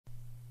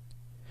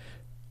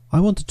I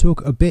want to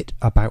talk a bit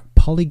about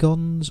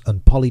polygons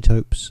and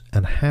polytopes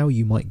and how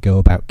you might go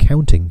about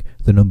counting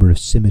the number of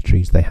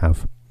symmetries they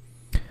have.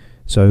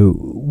 So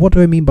what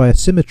do I mean by a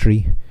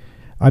symmetry?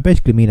 I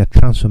basically mean a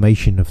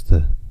transformation of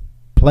the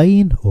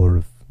plane or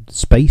of the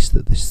space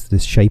that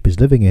this shape is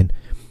living in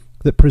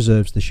that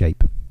preserves the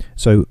shape.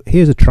 So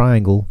here's a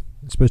triangle.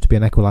 It's supposed to be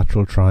an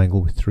equilateral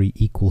triangle with 3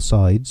 equal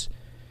sides.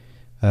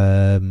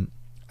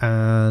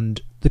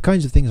 And the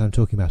kinds of things I'm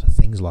talking about are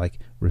things like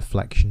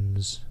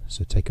reflections.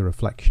 So take a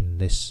reflection,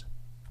 this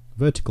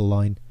vertical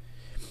line.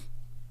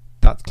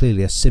 That's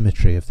clearly a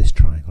symmetry of this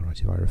triangle, right?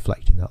 If I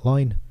reflect in that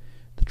line,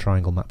 the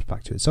triangle maps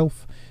back to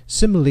itself.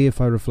 Similarly, if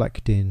I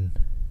reflect in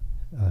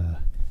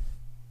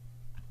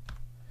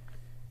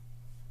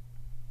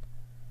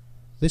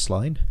this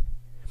line,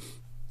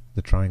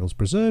 the triangle's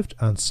preserved.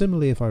 And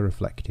similarly, if I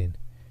reflect in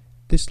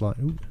this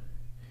line,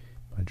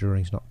 my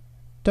drawing's not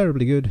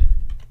terribly good.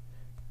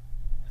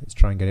 Let's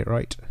try and get it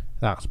right.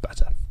 That's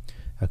better.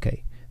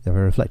 Okay, if I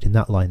reflect in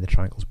that line, the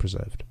triangle's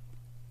preserved.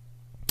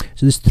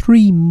 So there's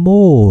 3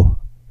 more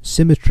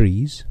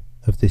symmetries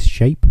of this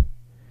shape.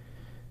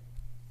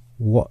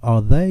 What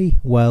are they?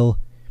 Well,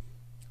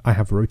 I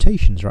have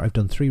rotations, right? I've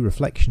done 3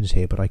 reflections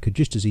here, but I could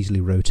just as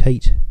easily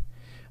rotate.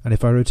 And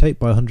if I rotate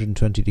by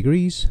 120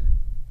 degrees,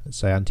 let's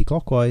say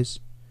anti-clockwise,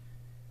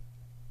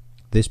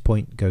 this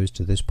point goes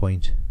to this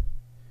point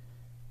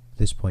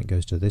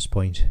goes to this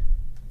point,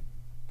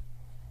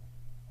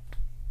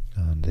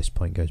 and this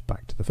point goes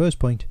back to the first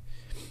point.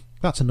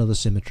 That's another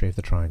symmetry of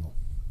the triangle.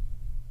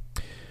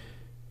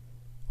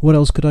 What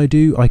else could I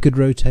do? I could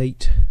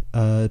rotate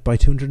by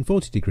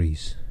 240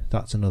 degrees.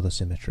 That's another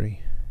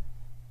symmetry.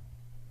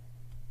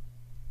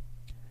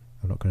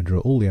 I'm not going to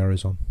draw all the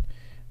arrows on.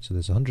 So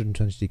there's a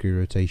 120 degree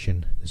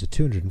rotation, there's a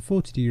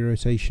 240 degree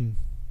rotation,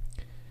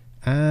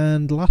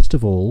 and last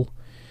of all,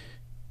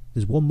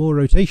 there's one more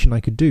rotation I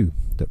could do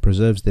that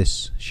preserves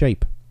this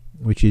shape,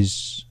 which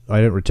is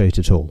I don't rotate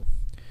at all.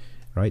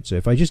 Right, so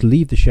if I just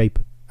leave the shape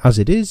as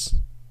it is,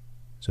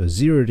 so a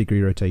 0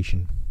 degree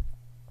rotation,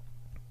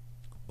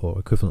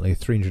 or equivalently a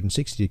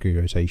 360 degree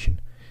rotation,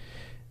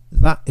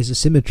 that is a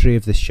symmetry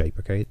of this shape.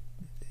 Okay,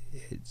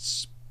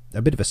 it's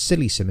a bit of a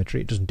silly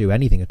symmetry, it doesn't do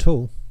anything at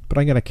all, but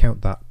I'm going to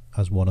count that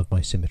as one of my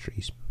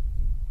symmetries.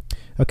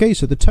 Okay,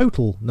 so the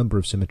total number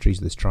of symmetries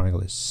of this triangle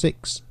is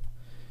 6,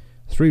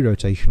 3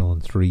 rotational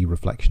and 3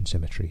 reflection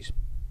symmetries.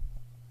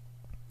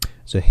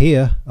 So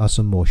here are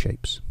some more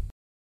shapes.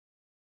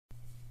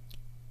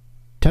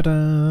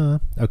 Ta-da!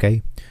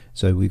 Okay,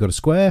 so we've got a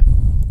square,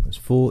 that's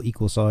 4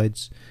 equal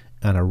sides,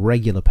 and a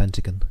regular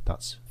pentagon,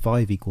 that's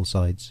 5 equal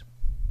sides.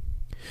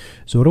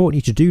 So what I want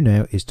you to do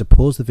now is to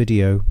pause the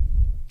video,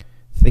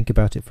 think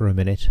about it for a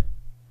minute,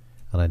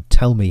 and then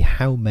tell me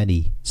how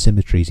many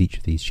symmetries each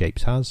of these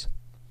shapes has.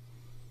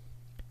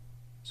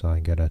 So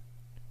I'm going to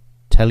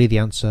tell you the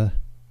answer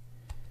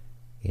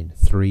in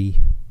 3,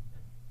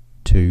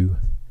 2,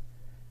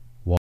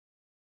 1.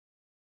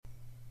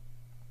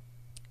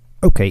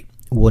 Okay,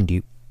 warned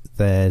you.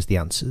 There's the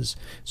answers.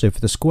 So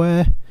for the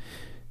square,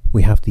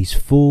 we have these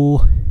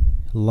 4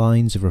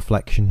 lines of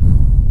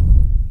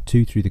reflection,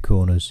 2 through the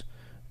corners,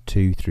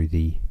 2 through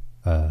the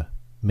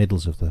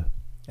middles of the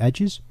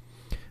edges.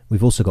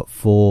 We've also got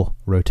 4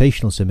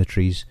 rotational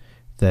symmetries.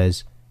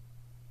 There's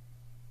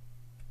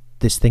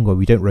this thing where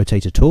we don't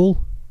rotate at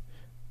all.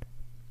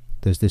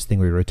 There's this thing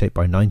where we rotate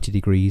by 90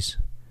 degrees,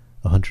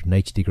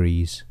 180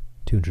 degrees,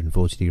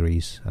 240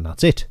 degrees, and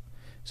that's it.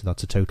 So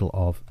that's a total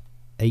of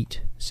 8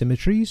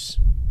 symmetries.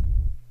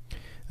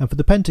 And for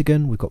the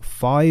pentagon, we've got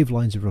 5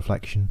 lines of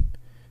reflection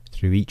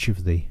through each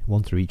of the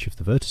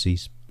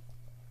vertices.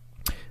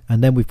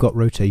 And then we've got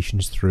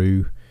rotations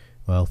through,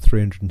 well,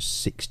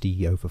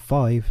 360 over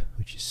 5,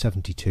 which is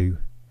 72.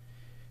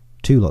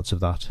 2 lots of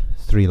that,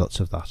 3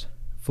 lots of that,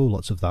 4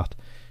 lots of that,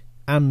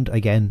 and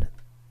again,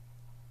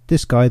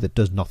 this guy that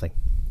does nothing,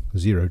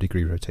 0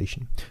 degree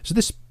rotation. So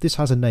this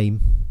has a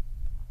name.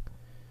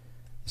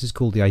 This is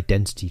called the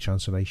identity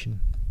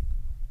transformation.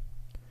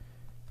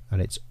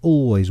 And it's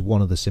always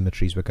one of the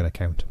symmetries we're going to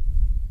count.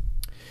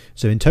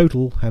 So in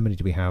total, how many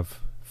do we have?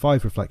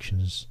 5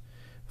 reflections,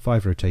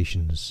 5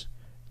 rotations,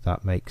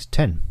 that makes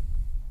 10.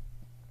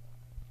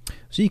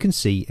 So you can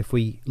see if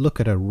we look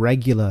at a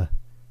regular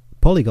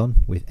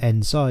polygon with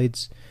n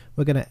sides,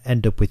 we're going to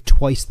end up with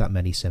twice that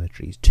many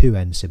symmetries,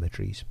 2n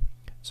symmetries.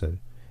 So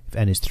if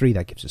n is 3,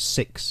 that gives us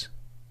 6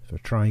 for a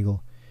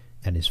triangle,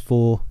 n is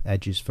 4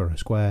 edges for a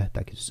square,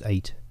 that gives us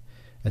 8,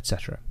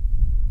 etc.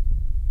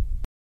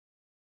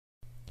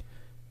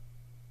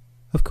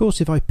 Of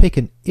course, if I pick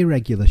an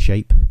irregular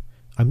shape,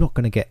 I'm not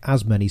going to get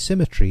as many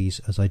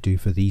symmetries as I do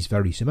for these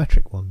very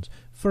symmetric ones.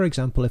 For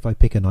example, if I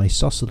pick an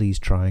isosceles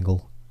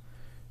triangle,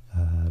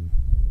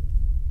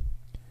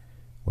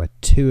 where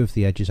 2 of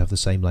the edges have the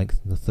same length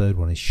and the third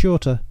one is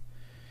shorter,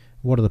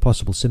 what are the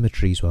possible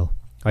symmetries? Well,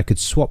 I could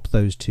swap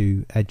those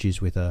 2 edges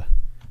with a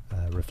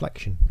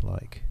reflection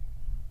like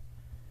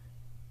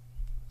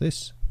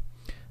this.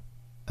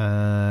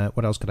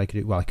 What else could I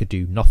do? Well, I could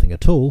do nothing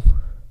at all,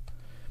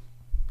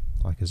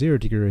 like a 0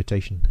 degree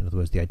rotation, in other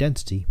words the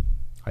identity.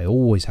 I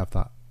always have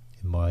that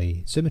in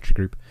my symmetry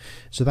group.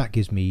 So that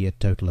gives me a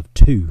total of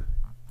 2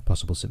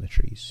 possible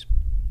symmetries,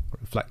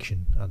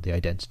 reflection and the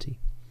identity.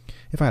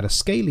 If I had a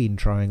scalene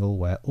triangle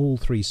where all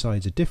 3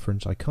 sides are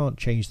different, I can't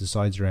change the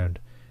sides around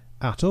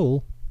at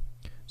all,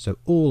 so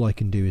all I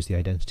can do is the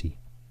identity.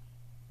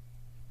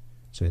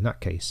 So in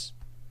that case,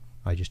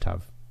 I just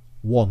have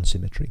 1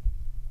 symmetry.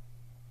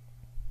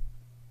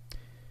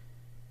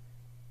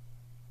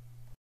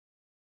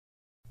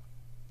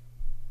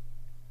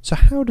 So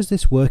how does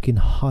this work in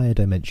higher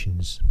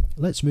dimensions?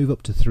 Let's move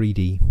up to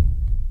 3D.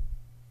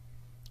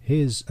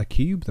 Here's a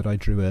cube that I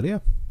drew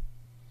earlier.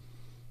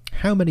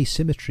 How many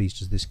symmetries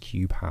does this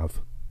cube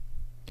have?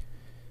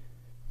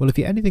 Well, if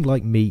you're anything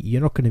like me,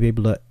 you're not going to be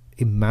able to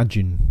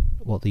imagine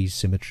what these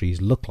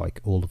symmetries look like,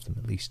 all of them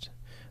at least.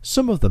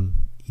 Some of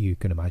them you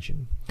can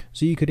imagine.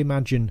 So you could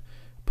imagine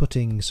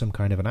putting some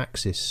kind of an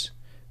axis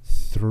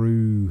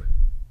through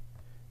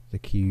the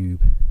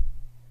cube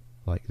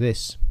like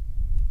this.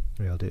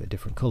 Maybe I'll do it a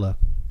different colour.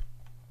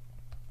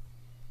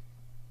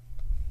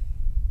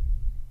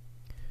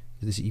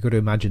 You've got to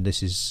imagine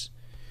this is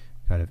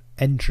kind of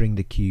entering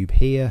the cube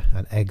here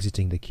and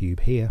exiting the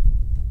cube here.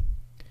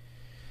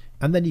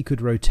 And then you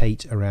could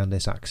rotate around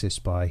this axis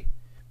by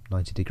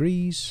 90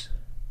 degrees,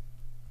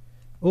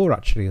 or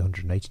actually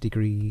 180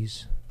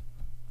 degrees,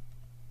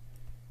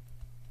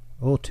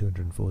 or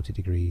 240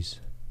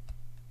 degrees.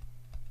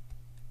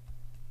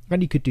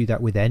 And you could do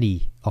that with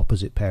any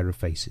opposite pair of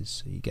faces.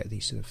 So you get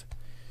these sort of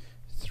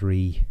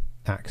 3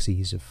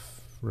 axes of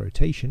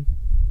rotation.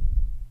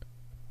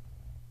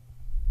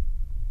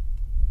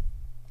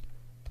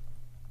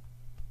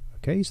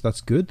 Okay, so that's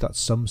good, that's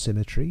some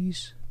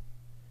symmetries.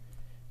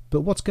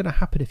 But what's going to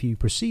happen if you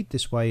proceed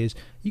this way is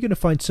you're going to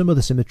find some of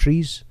the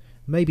symmetries,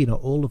 maybe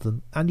not all of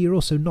them, and you're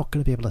also not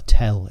going to be able to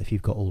tell if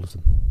you've got all of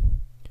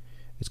them.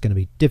 It's going to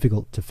be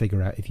difficult to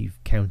figure out if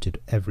you've counted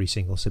every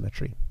single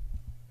symmetry.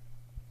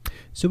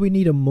 So we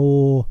need a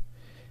more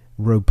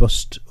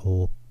robust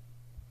or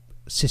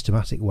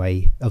systematic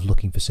way of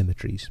looking for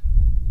symmetries.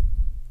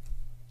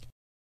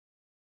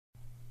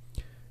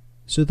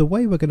 So the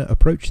way we're going to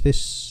approach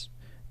this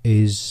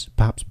is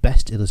perhaps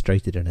best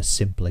illustrated in a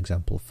simple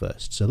example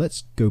first. So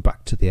let's go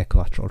back to the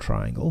equilateral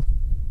triangle.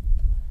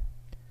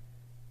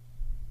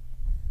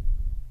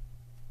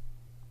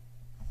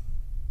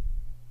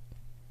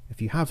 If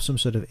you have some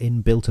sort of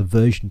inbuilt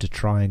aversion to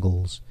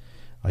triangles,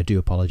 I do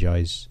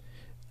apologise.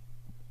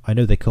 I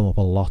know they come up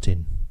a lot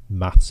in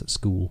maths at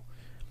school,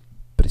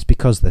 but it's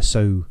because they're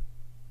so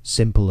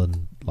simple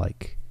and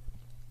like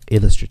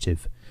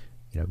illustrative.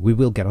 You know, we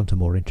will get onto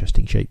more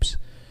interesting shapes,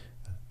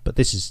 but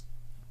this is,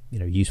 you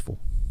know, useful.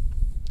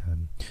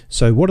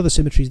 So what are the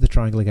symmetries of the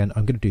triangle again?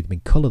 I'm going to do them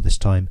in colour this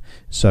time.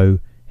 So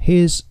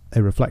here's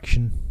a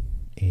reflection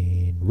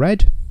in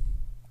red.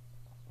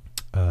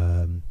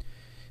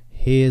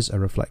 Here's a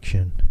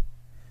reflection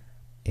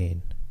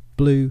in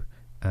blue,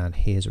 and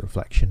here's a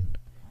reflection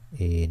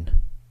in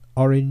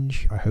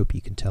orange. I hope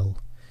you can tell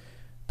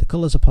the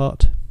colours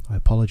apart. I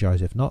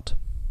apologise if not.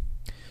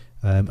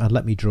 And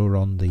let me draw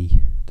on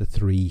the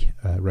 3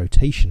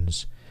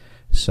 rotations.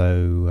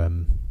 So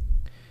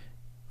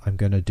I'm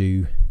going to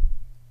do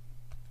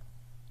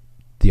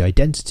the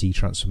identity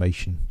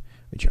transformation,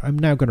 which I'm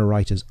now going to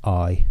write as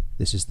I.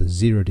 This is the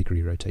 0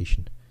 degree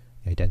rotation,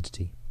 the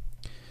identity.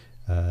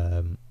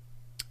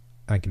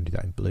 I'm going to do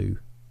that in blue.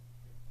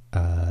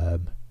 The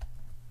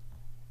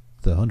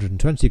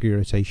 120 degree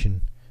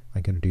rotation,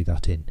 I'm going to do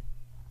that in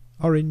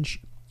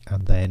orange,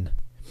 and then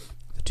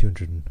the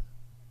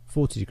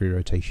 240 degree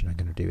rotation I'm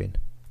going to do in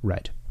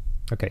red.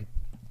 Okay.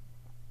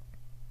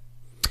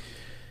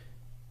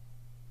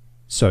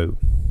 So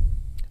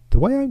the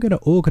way I'm going to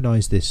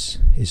organise this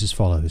is as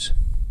follows.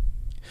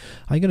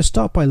 I'm going to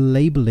start by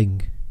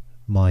labelling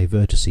my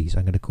vertices.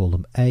 I'm going to call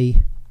them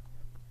A,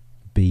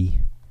 B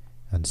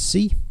and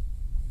C.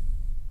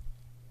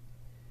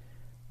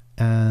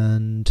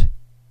 And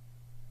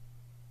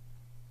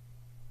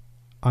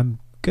I'm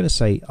going to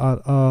say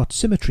our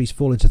symmetries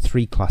fall into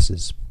 3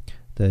 classes.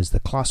 There's the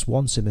class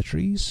 1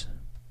 symmetries.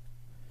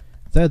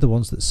 They're the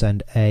ones that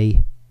send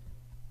A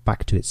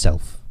back to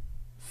itself,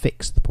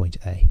 fix the point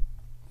A.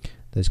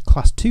 There's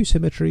class 2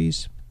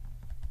 symmetries.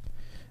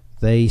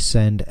 They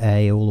send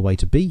A all the way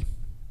to B.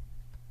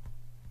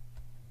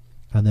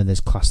 And then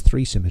there's class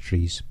 3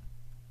 symmetries.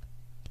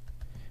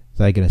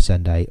 They're going to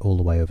send A all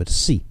the way over to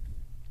C.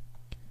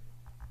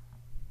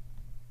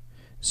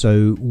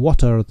 So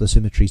what are the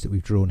symmetries that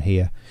we've drawn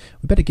here?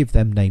 We better give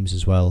them names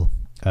as well.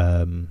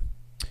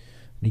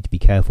 Need to be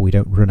careful we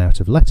don't run out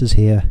of letters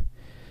here.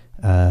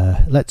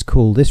 Let's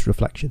call this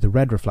reflection, the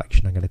red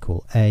reflection, I'm going to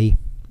call A.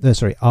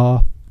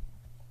 R.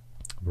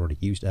 I've already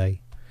used A.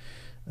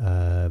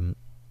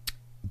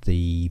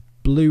 The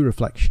blue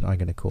reflection I'm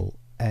going to call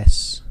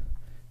S,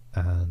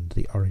 and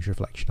the orange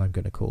reflection I'm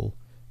going to call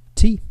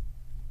T.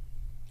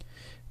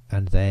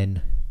 And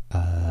then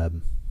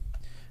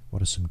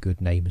what are some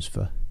good names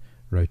for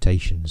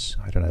rotations?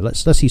 I don't know.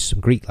 Let's use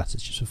some Greek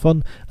letters just for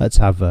fun. Let's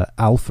have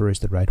alpha is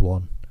the red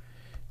one.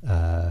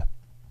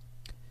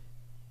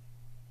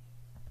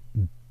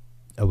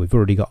 we've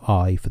already got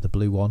I for the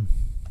blue one,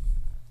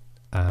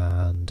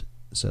 and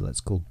so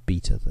let's call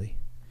beta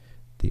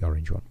the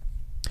orange one.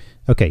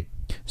 Okay,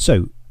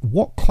 so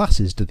what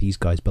classes do these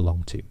guys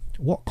belong to?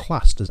 What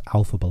class does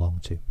alpha belong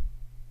to?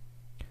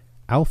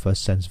 Alpha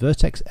sends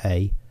vertex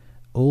A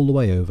all the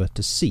way over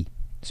to C,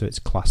 so it's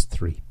class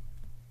 3.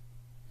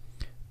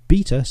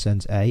 Beta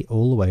sends A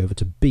all the way over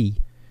to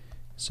B,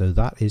 so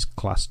that is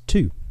class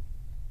 2.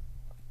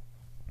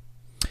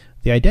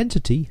 The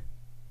identity,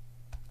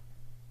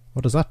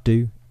 what does that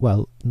do?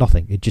 Well,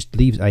 nothing. It just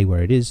leaves A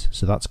where it is,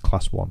 so that's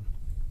class 1.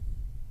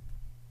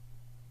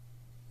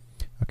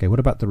 Okay, what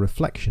about the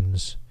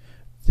reflections?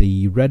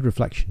 The red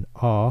reflection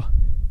R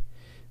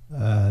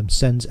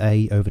sends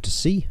A over to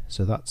C,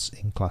 so that's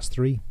in class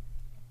 3.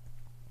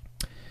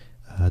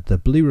 The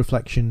blue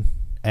reflection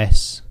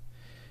S,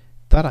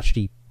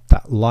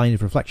 that line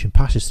of reflection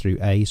passes through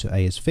A, so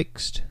A is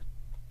fixed,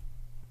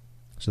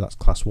 so that's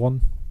class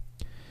 1.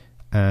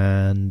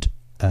 And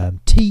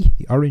T,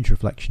 the orange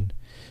reflection,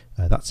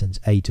 that sends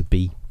A to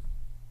B,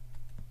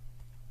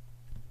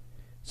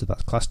 so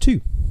that's class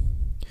 2.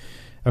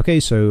 Okay,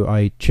 so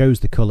I chose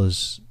the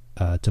colours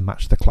to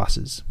match the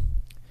classes.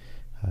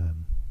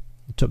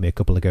 It took me a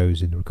couple of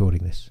goes in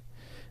recording this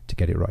to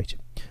get it right.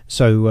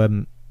 So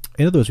in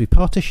other words, we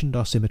partitioned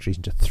our symmetries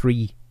into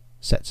 3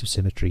 sets of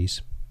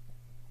symmetries.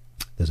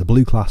 There's a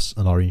blue class,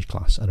 an orange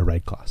class, and a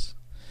red class,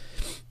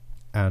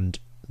 and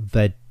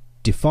they're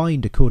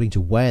defined according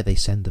to where they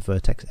send the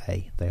vertex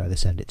A. They either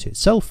send it to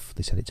itself,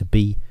 they send it to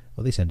B,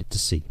 or they send it to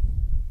C.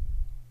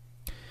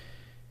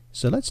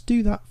 So let's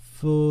do that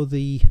for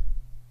the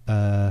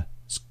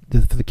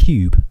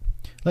cube.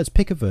 Let's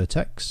pick a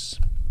vertex.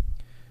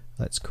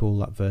 Let's call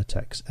that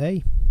vertex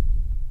A,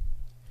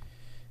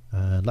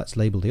 and let's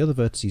label the other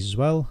vertices as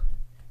well.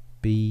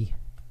 B,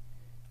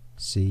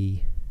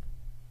 C,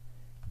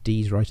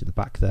 D's right at the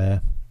back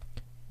there,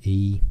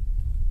 E,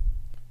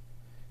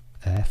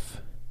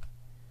 F,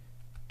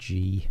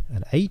 G,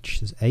 and H.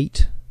 There's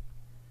 8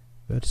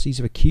 vertices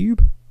of a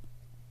cube,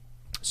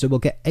 so we'll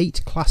get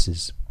 8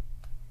 classes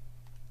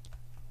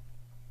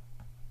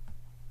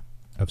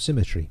of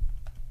symmetries.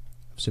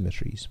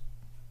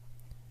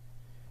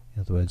 In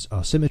other words,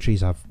 our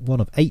symmetries have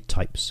one of 8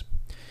 types.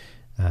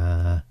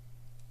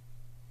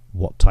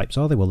 What types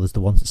are they? Well, there's the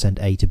ones that send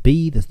A to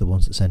B, there's the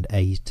ones that send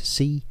A to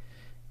C,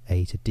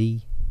 A to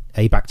D,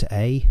 A back to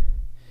A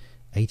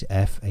to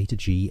F, A to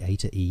G, A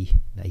to E,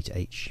 and A to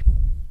H.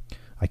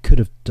 I could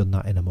have done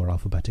that in a more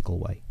alphabetical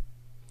way.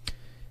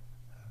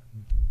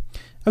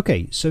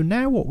 Okay, so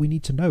now what we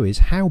need to know is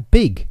how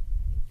big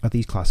are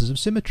these classes of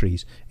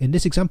symmetries. In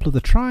this example of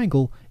the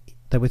triangle,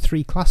 there were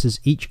 3 classes.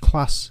 Each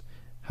class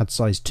had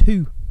size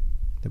 2.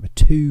 There were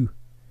 2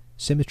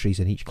 symmetries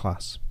in each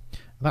class.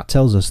 And that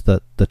tells us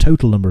that the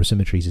total number of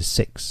symmetries is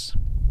 6.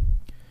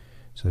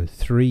 So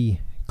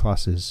 3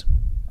 classes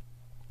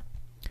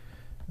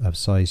of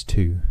size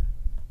 2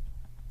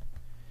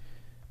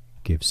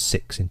 gives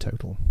 6 in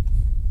total.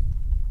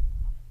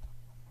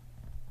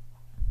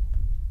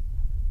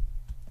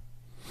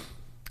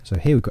 So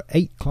here we've got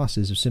 8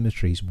 classes of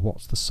symmetries.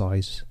 What's the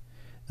size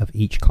of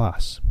each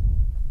class?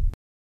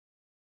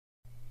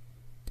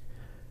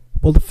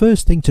 Well, the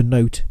first thing to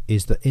note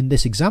is that in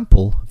this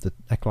example of the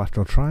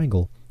equilateral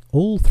triangle,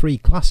 all 3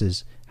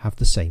 classes have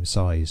the same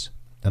size,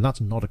 and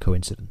that's not a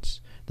coincidence.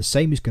 The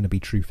same is going to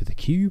be true for the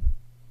cube,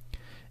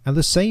 and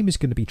the same is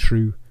going to be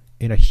true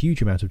in a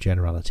huge amount of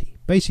generality.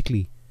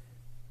 Basically,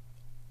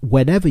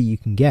 whenever you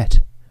can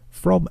get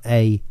from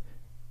A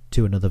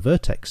to another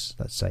vertex,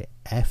 let's say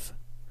F,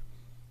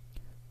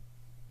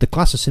 the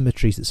class of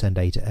symmetries that send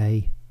A to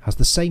A has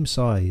the same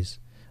size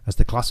as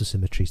the class of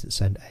symmetries that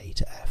send A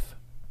to F.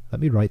 Let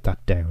me write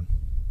that down.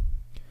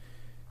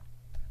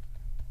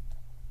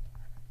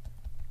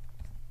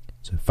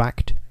 So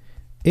fact,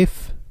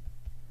 if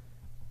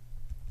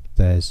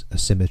there's a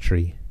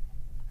symmetry,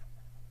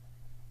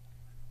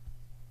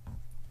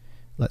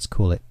 let's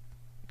call it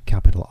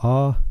capital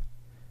R,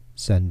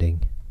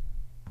 sending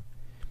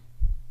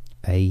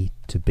A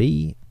to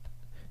B.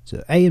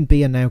 So A and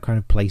B are now kind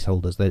of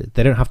placeholders.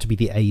 They don't have to be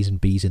the A's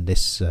and B's in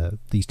this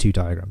these 2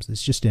 diagrams.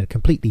 It's just in a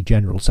completely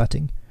general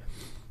setting.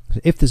 So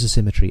if there's a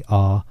symmetry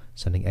R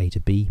sending A to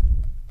B,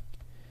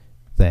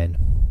 then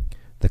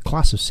the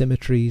class of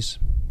symmetries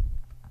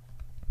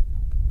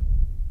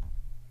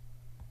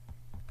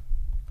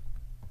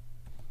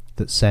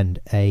that send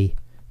A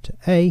to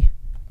A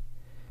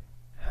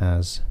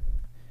has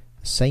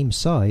the same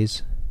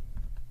size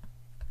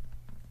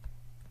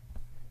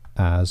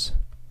as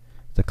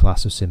the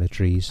class of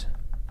symmetries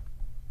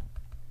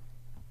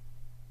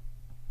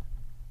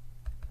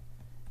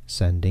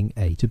sending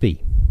A to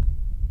B.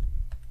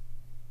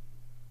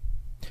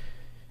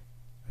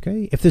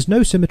 Okay, if there's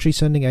no symmetry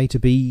sending A to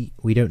B,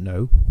 we don't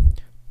know.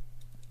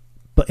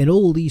 But in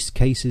all these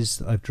cases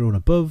that I've drawn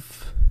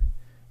above,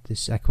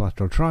 this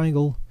equilateral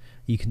triangle,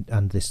 you can,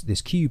 and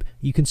this cube,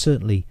 you can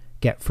certainly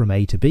get from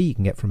A to B, you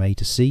can get from A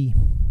to C,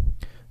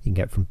 you can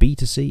get from B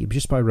to C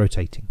just by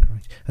rotating,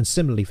 right? And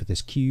similarly for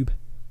this cube,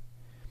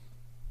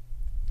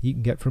 you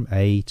can get from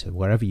A to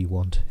wherever you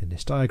want in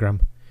this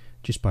diagram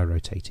just by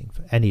rotating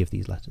for any of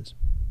these letters.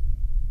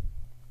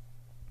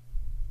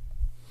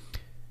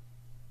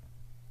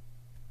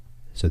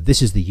 So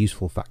this is the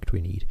useful fact we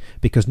need,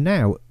 because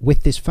now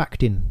with this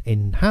fact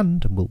in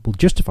hand, and we'll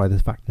justify the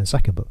fact in a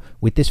second, but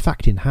with this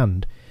fact in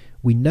hand,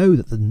 we know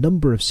that the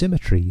number of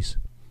symmetries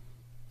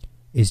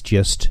is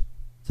just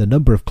the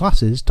number of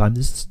classes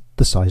times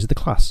the size of the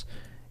class.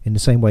 In the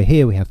same way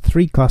here we had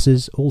 3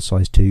 classes, all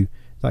size 2,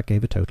 that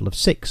gave a total of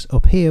 6.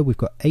 Up here we've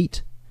got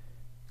 8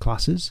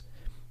 classes,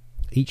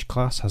 each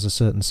class has a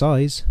certain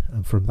size,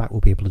 and from that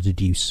we'll be able to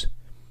deduce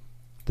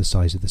the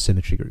size of the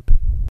symmetry group.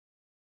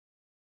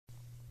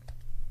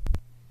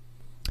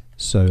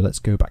 So let's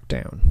go back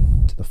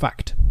down to the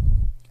fact.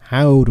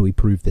 How do we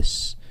prove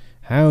this?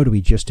 How do we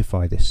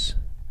justify this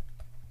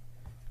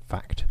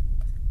fact?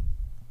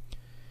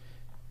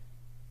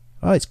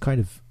 Oh, it's kind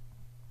of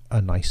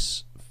a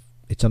nice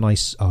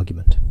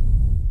argument.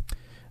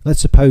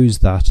 Let's suppose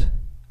that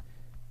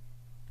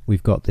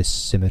we've got this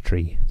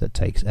symmetry that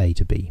takes A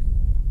to B.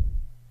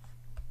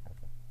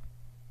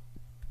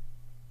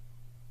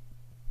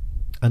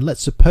 And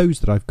let's suppose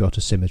that I've got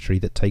a symmetry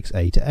that takes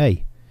A to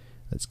A.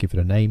 Let's give it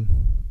a name.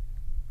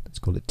 Let's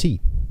call it T.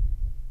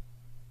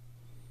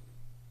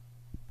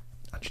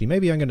 Actually,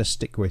 maybe I'm going to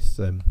stick with,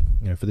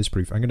 for this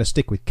proof, I'm going to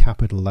stick with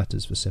capital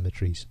letters for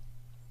symmetries.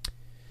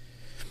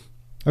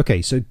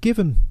 Okay, so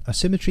given a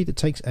symmetry that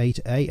takes A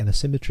to A and a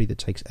symmetry that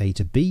takes A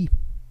to B,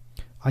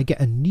 I get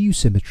a new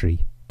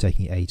symmetry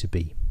taking A to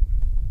B.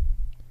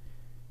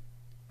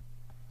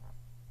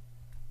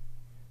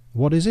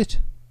 What is it?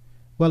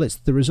 Well, it's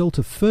the result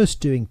of first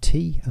doing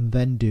T and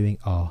then doing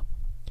R.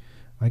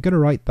 I'm going to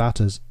write that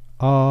as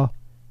R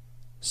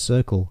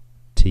circle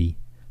T.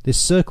 This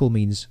circle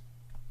means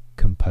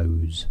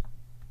compose.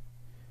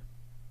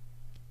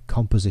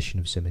 Composition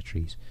of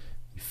symmetries.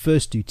 You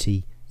first do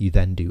T, you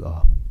then do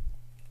R.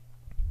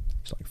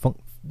 It's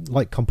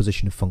like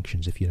composition of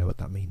functions, if you know what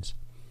that means.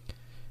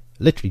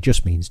 It literally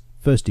just means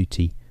first do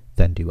T,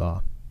 then do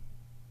R.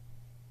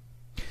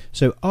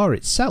 So R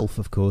itself,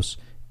 of course,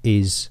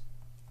 is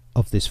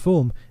of this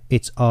form.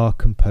 It's R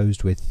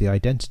composed with the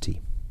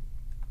identity.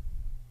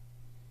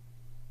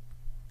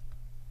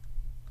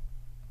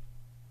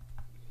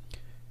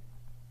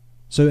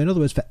 So in other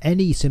words, for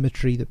any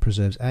symmetry that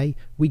preserves A,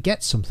 we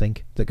get something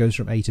that goes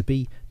from A to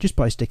B just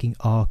by sticking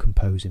R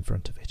compose in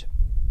front of it.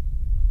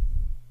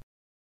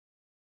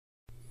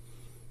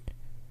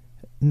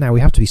 Now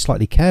we have to be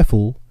slightly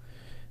careful.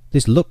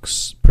 This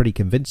looks pretty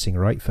convincing,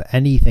 right? For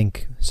anything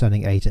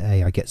sending A to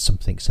A, I get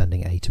something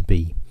sending A to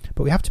B.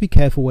 But we have to be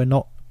careful we're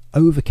not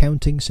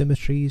overcounting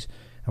symmetries,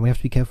 and we have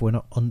to be careful we're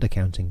not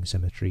undercounting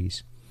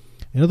symmetries.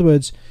 In other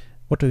words,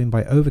 what do I mean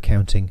by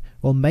overcounting?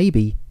 Well,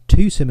 maybe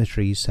 2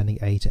 symmetries sending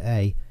A to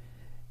A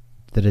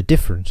that are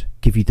different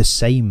give you the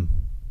same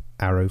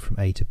arrow from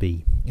A to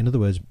B. In other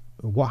words,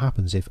 what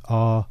happens if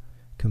R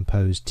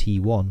compose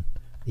T1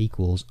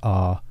 equals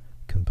R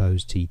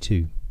compose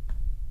T2?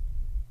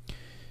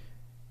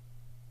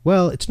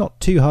 Well, it's not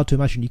too hard to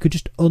imagine. You could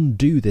just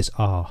undo this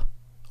R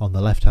on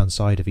the left hand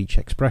side of each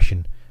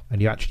expression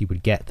and you actually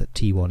would get that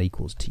T1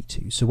 equals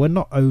T2. So we're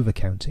not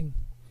overcounting.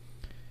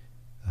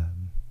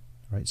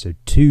 Right, so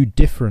 2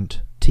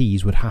 different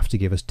T's would have to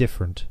give us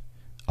different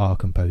R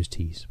composed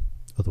T's,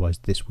 otherwise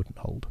this wouldn't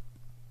hold.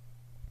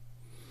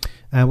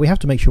 And we have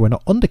to make sure we're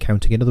not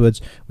undercounting. In other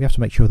words, we have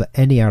to make sure that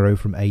any arrow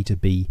from A to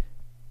B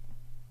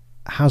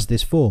has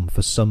this form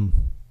for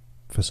some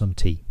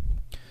T.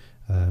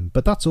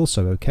 But that's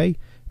also okay,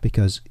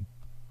 because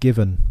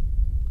given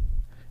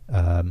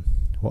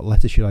what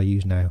letter should I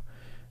use now?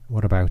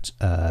 What about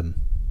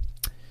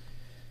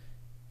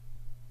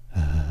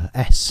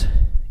S?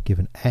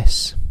 Given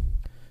S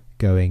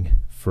going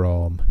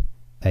from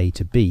A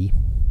to B,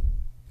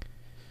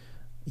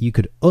 you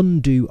could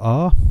undo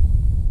R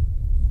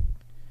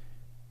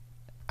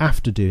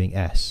after doing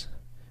S.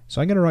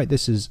 So I'm going to write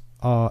this as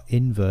R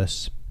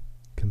inverse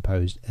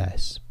composed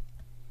S.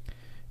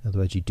 In other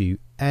words, you do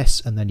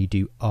S and then you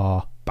do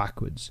R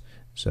backwards.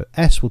 So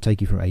S will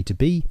take you from A to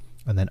B,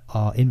 and then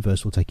R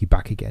inverse will take you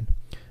back again.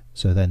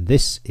 So then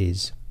this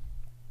is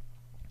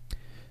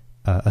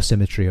a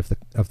symmetry of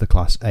the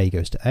class A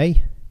goes to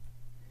A.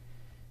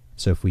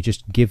 So if we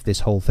just give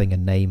this whole thing a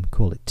name,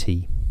 call it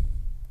T,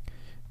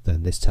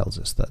 then this tells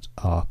us that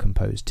R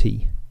composed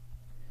T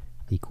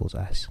equals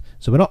S.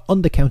 So we're not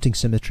undercounting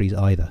symmetries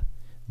either.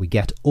 We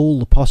get all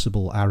the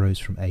possible arrows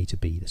from A to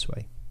B this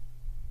way.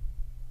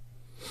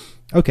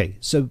 Okay,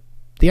 so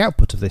the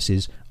output of this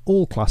is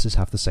all classes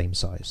have the same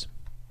size,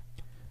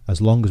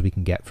 as long as we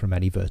can get from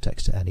any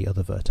vertex to any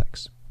other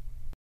vertex.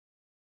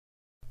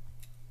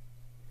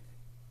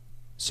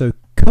 So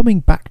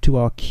coming back to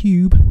our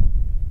cube,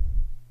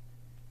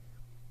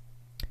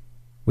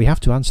 we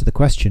have to answer the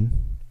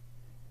question,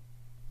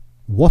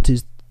 what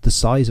is the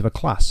size of a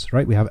class,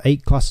 right? We have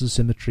 8 classes of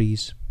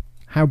symmetries.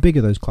 How big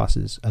are those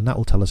classes? And that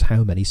will tell us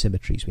how many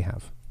symmetries we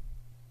have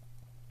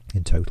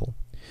in total.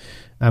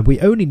 And we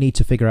only need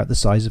to figure out the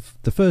size of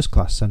the first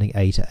class, sending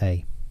A to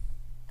A.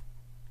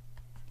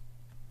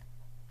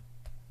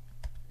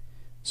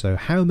 So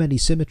how many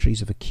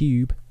symmetries of a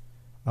cube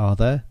are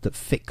there that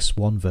fix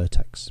one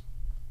vertex?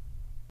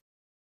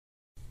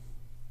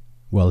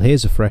 Well,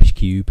 here's a fresh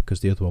cube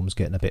because the other one was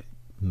getting a bit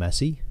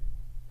messy.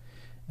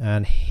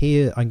 And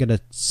here I'm going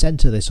to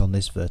center this on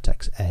this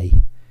vertex A.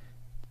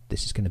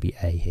 This is going to be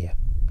A here.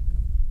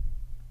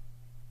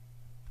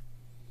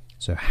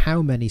 So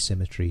how many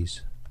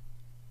symmetries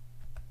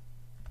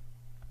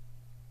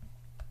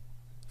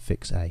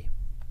fix A?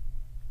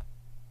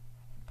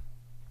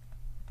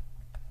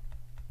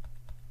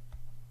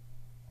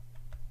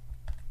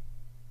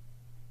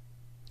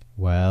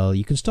 Well,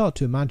 you can start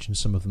to imagine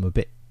some of them a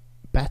bit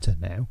better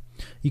now.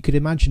 You could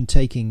imagine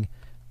taking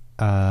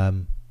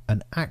an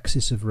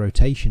axis of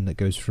rotation that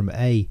goes from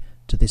A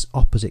to this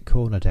opposite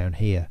corner down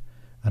here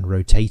and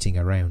rotating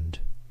around.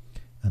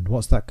 And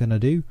what's that going to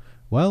do?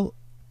 Well,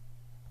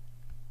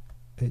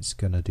 it's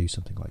going to do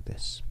something like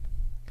this.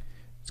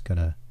 It's going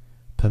to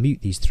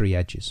permute these three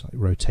edges, like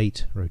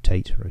rotate,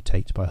 rotate,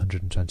 rotate by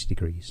 120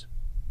 degrees.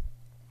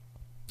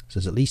 So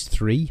there's at least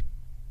three,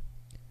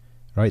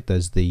 right?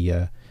 There's the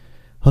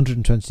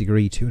 120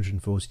 degree,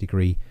 240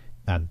 degree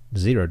and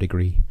 0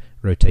 degree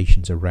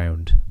rotations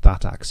around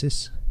that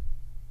axis.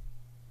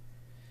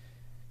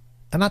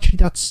 And actually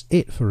that's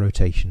it for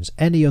rotations.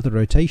 Any other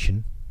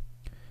rotation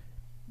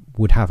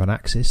would have an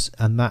axis,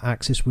 and that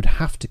axis would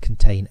have to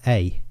contain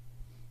A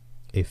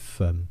if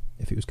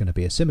it was going to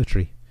be a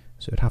symmetry.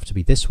 So it would have to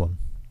be this one.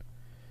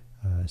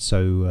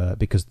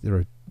 Because there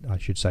are, I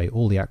should say,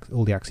 all the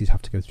axes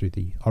have to go through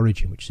the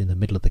origin, which is in the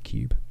middle of the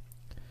cube.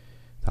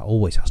 That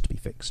always has to be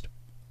fixed.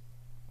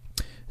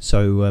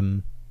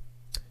 So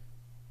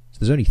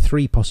there's only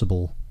three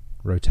possible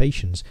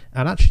rotations,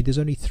 and actually there's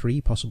only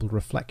three possible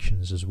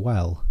reflections as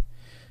well.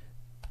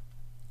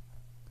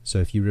 So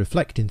if you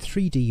reflect in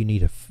 3D, you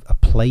need a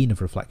plane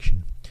of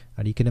reflection,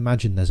 and you can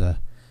imagine it's a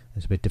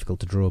bit difficult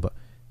to draw, but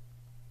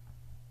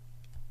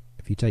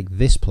if you take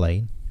this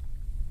plane,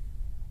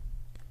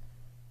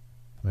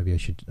 maybe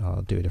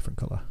I'll do a different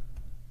colour.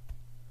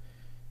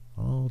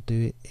 I'll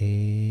do it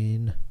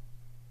in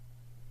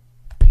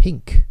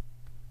pink.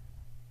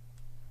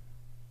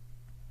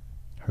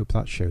 Hope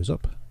that shows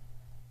up.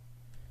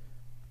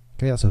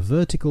 Okay, that's a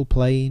vertical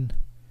plane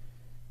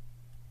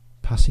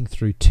passing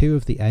through two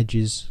of the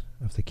edges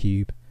of the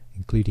cube,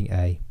 including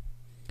A.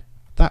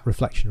 That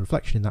reflection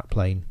in that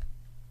plane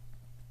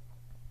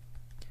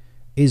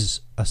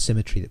is a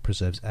symmetry that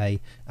preserves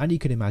A, and you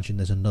can imagine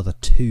there's another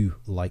two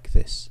like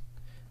this.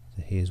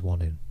 So here's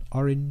one in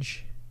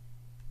orange.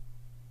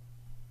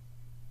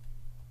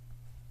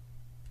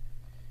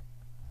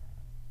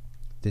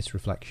 This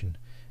reflection,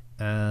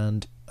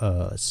 and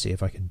let's see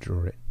if I can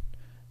draw it.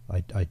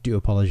 I do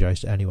apologise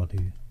to anyone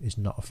who is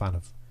not a fan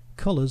of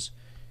colours.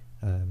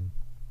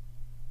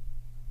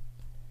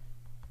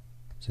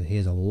 So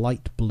here's a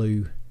light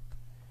blue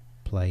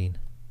plane.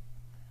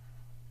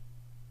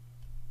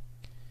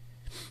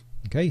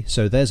 Okay,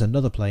 so there's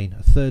another plane,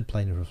 a third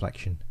plane of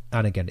reflection,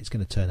 and again it's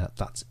going to turn out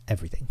that's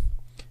everything.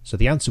 So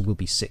the answer will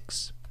be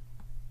 6.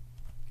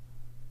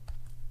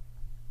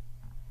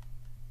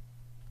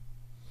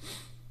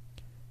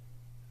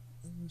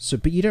 So,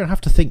 but you don't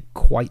have to think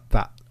quite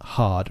that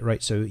hard,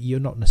 right? So you're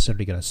not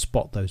necessarily going to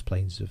spot those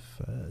planes of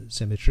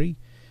symmetry.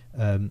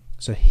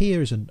 So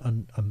here is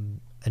an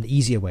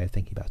easier way of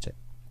thinking about it.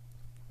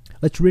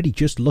 Let's really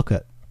just look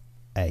at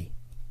A.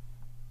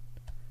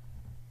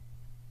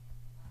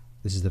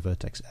 This is the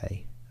vertex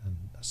A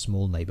and a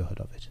small neighbourhood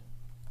of it.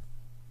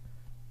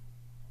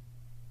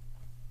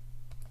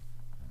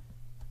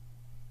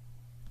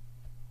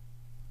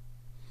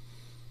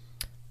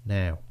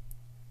 Now,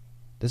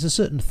 there's a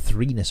certain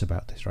threeness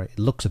about this, right? It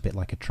looks a bit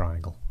like a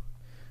triangle.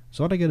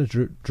 So what I'm going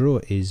to draw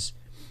is,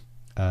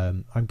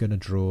 I'm going to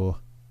draw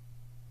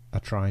a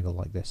triangle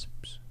like this.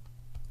 Oops.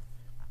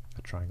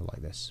 A triangle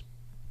like this.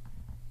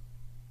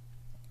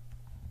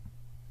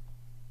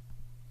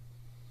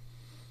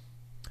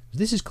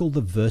 This is called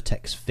the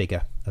vertex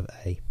figure of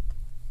A.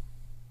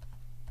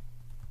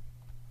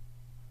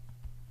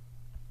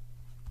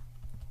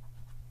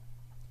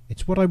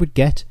 It's what I would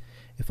get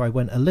if I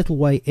went a little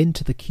way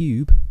into the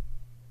cube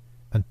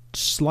and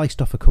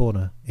sliced off a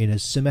corner in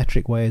as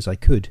symmetric way as I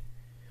could.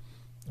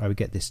 I would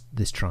get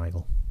this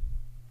triangle.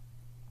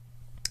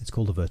 It's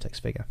called a vertex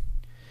figure.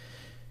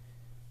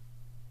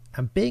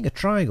 And being a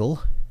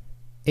triangle,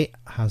 it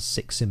has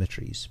 6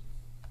 symmetries.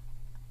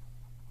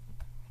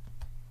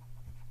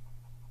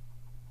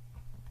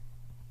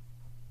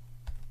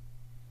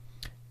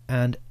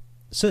 And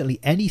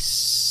certainly any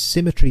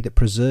symmetry that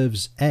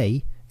preserves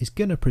A is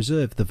going to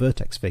preserve the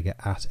vertex figure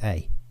at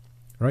A,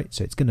 right?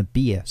 So it's going to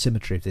be a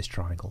symmetry of this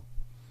triangle.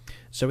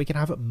 So we can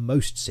have at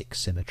most 6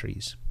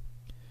 symmetries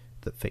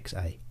that fix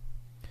A.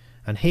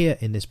 And here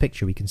in this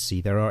picture we can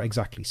see there are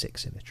exactly 6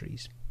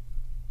 symmetries.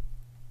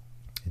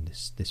 In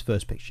this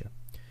first picture,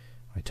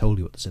 I told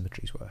you what the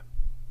symmetries were.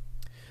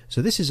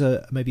 So this is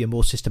maybe a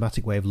more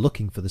systematic way of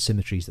looking for the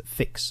symmetries that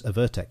fix a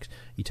vertex.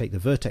 You take the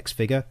vertex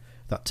figure,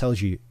 that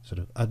tells you sort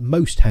of at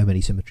most how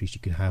many symmetries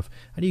you can have,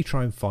 and you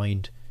try and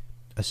find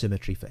a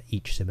symmetry for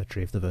each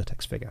symmetry of the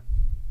vertex figure.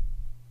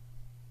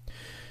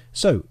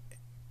 So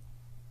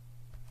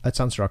let's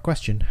answer our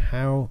question.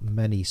 How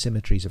many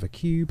symmetries of a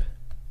cube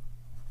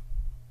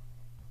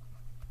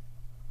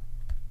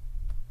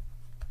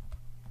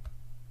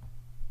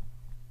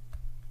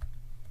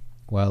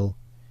well,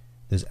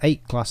 there's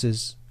 8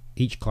 classes,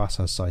 each class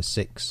has size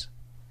 6.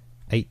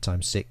 8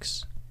 times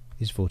 6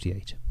 is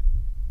 48.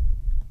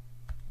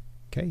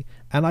 Okay,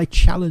 and I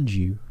challenge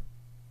you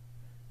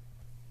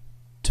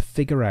to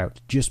figure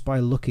out, just by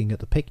looking at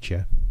the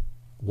picture,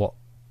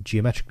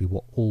 geometrically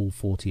what all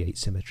 48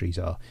 symmetries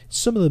are.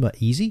 Some of them are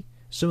easy,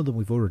 some of them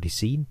we've already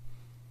seen,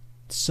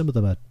 some of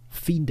them are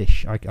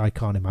fiendish. I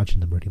can't imagine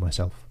them really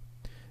myself,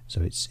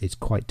 so it's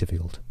quite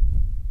difficult.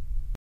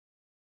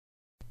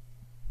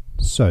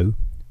 So,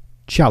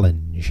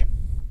 challenge.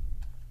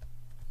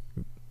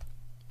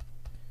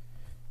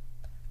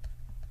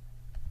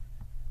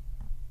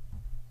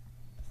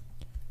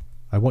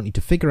 I want you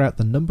to figure out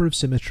the number of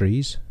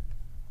symmetries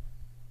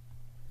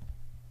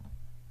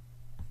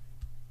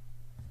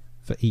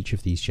for each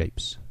of these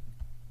shapes.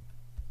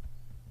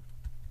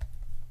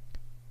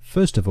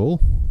 First of all,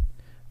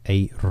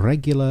 a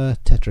regular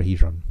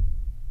tetrahedron.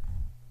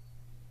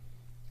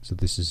 So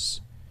this is,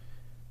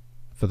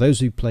 for those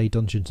who play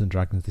Dungeons and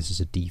Dragons, this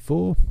is a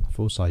D4,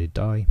 4-sided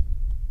die.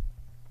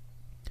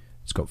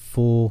 It's got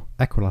 4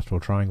 equilateral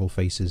triangle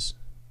faces.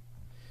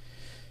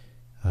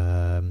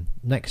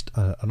 Next,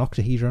 an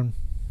octahedron.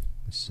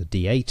 This is a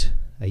D8,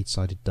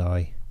 8-sided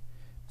die.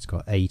 It's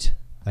got 8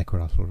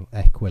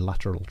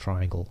 equilateral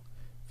triangle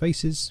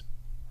faces.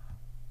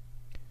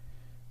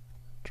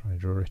 Try and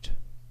draw it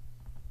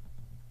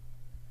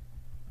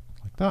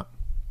like that.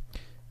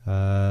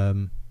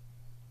 And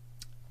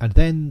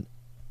then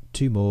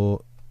 2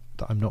 more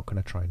that I'm not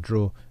going to try and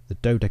draw: the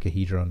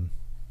dodecahedron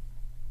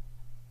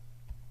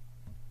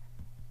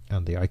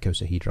and the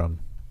icosahedron.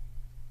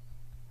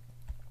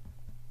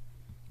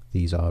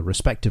 These are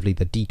respectively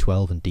the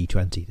D12 and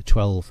D20, the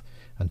 12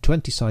 and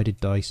 20-sided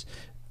dice.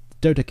 The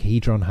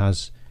dodecahedron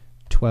has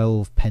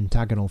 12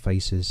 pentagonal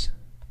faces,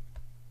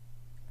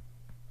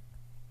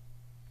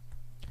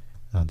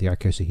 and the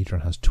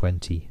icosahedron has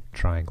 20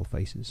 triangle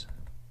faces.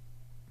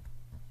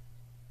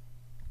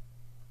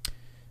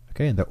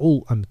 Okay, and they're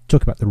all, I'm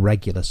talking about the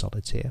regular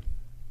solids here.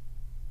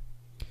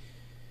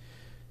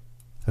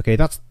 Okay,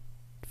 that's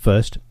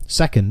first.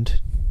 Second,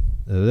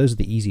 those are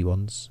the easy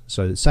ones.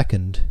 So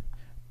second,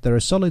 there are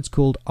solids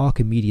called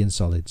Archimedean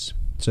solids.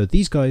 So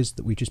these guys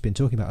that we've just been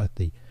talking about are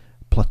the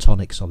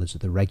Platonic solids, or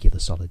the regular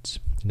solids,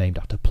 named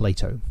after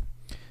Plato.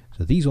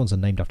 So these ones are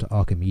named after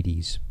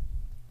Archimedes.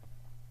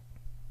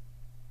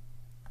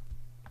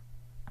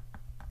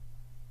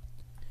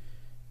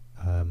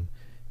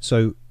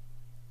 So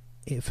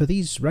for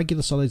these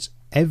regular solids,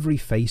 every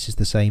face is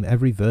the same,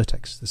 every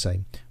vertex is the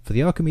same. For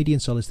the Archimedean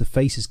solids, the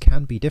faces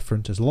can be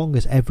different as long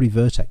as every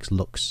vertex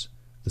looks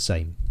the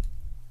same.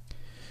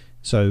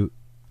 So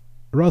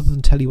rather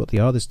than tell you what they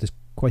are, there's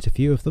quite a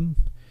few of them,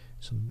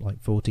 some like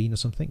 14 or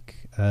something.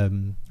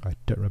 I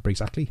don't remember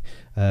exactly.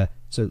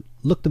 So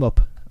look them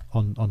up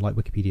on like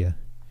Wikipedia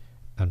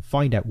and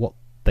find out what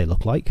they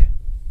look like.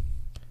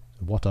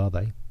 What are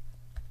they?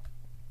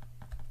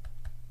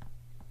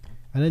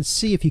 And then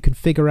see if you can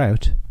figure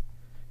out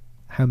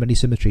how many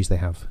symmetries they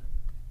have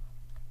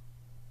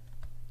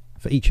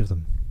for each of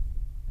them.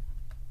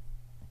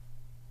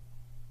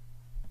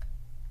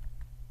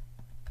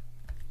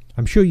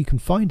 I'm sure you can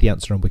find the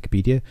answer on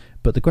Wikipedia,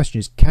 but the question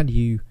is, can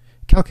you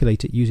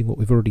calculate it using what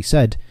we've already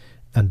said,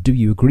 and do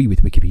you agree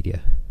with Wikipedia?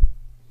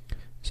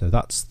 So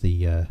that's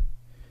the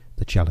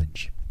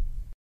challenge.